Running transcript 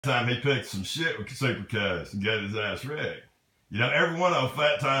time he picked some shit with Super Cash and got his ass wrecked. You know, every one of those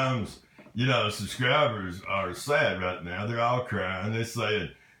Fat Times, you know, subscribers are sad right now. They're all crying. They're saying,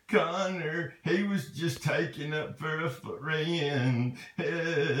 Conor, he was just taking up for a friend.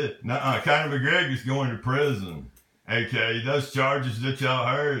 Nuh-uh, Conor McGregor's going to prison. Okay, those charges that y'all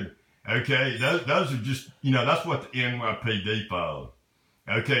heard, okay, those are just, you know, that's what the NYPD filed.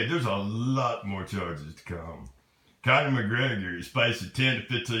 Okay, there's a lot more charges to come. Conor McGregor is facing 10 to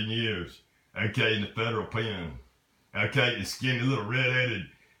 15 years, okay, in the federal pen. Okay, the skinny little red-headed,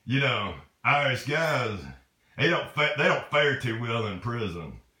 you know, Irish guys, they don't fare too well in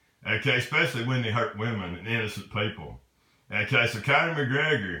prison. Okay, especially when they hurt women and innocent people. Okay, so Conor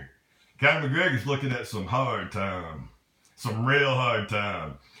McGregor's looking at some hard time. Some real hard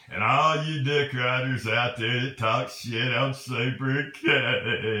time. And all you dick riders out there that talk shit on Super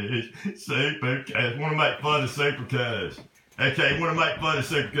Cash, want to make fun of Super Cash. Okay, want to make fun of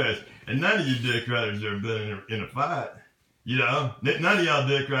Super Cash. And none of you dick riders ever been in a fight. You know, none of y'all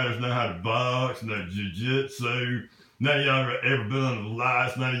dick riders know how to box, no jiu-jitsu. None of y'all ever been on the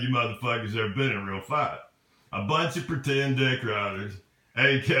lights. None of you motherfuckers ever been in a real fight. A bunch of pretend dick riders.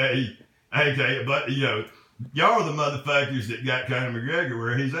 Okay, but you know, y'all are the motherfuckers that got Conor McGregor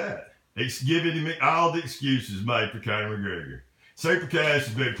where he's at. It's giving him all the excuses made for Conor McGregor. Super Cash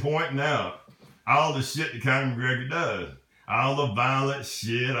has been pointing out all the shit that Conor McGregor does. All the violent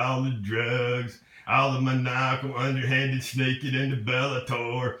shit, all the drugs, all the maniacal, underhanded sneaking into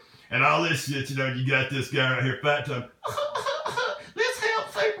Bellator, and all this shit. You know, you got this guy right here, Fat Time. Let's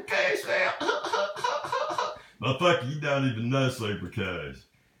help Super Cash out. Motherfucker, you don't even know Super Cash.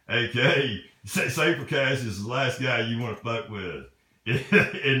 Okay, Super Cash is the last guy you want to fuck with.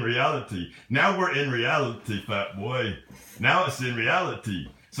 In reality. Now we're in reality, fat boy. Now it's in reality.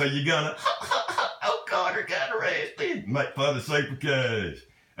 So you're gonna, oh, Conor got arrested. Make fun of Super Cash.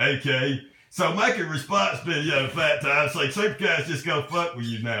 Okay, so make a response video, Fat Time. Say, Super Cash just gonna fuck with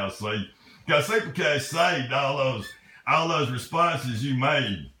you now, see? Because Super Cash saved all those responses you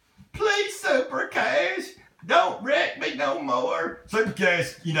made. Please, Super Cash, don't wreck me no more. Super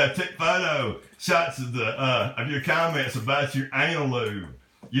Cash, you know, took photo shots of your comments about your anal lube,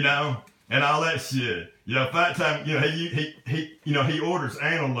 you know, and all that shit. You know, Fat Time, you know, he orders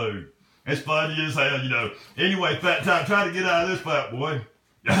anal lube. It's funny as hell, you know. Anyway, Fat Time, try to get out of this, fat boy.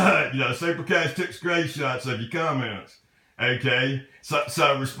 You know, Super Cash took screenshots of your comments. Okay,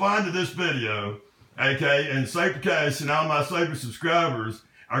 so respond to this video. Okay, and Super Cash and all my Super subscribers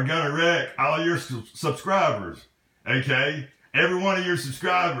are gonna wreck all your subscribers. Okay, every one of your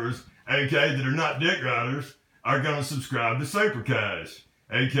subscribers, okay, that are not dick riders are gonna subscribe to Super Cash.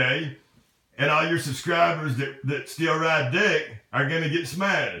 Okay, and all your subscribers that still ride dick are gonna get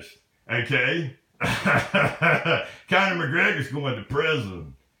smashed. Okay. Conor McGregor's going to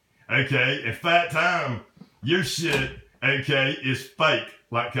prison. Okay, and Fat Time, your shit, okay, is fake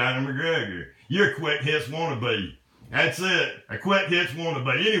like Conor McGregor. You're a quick hits wannabe. That's it, a quick hits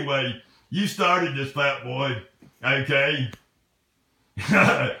wannabe. Anyway, you started this, fat boy, okay?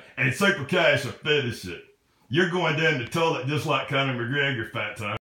 And Super Cash will finish it. You're going down the toilet just like Conor McGregor, Fat Time.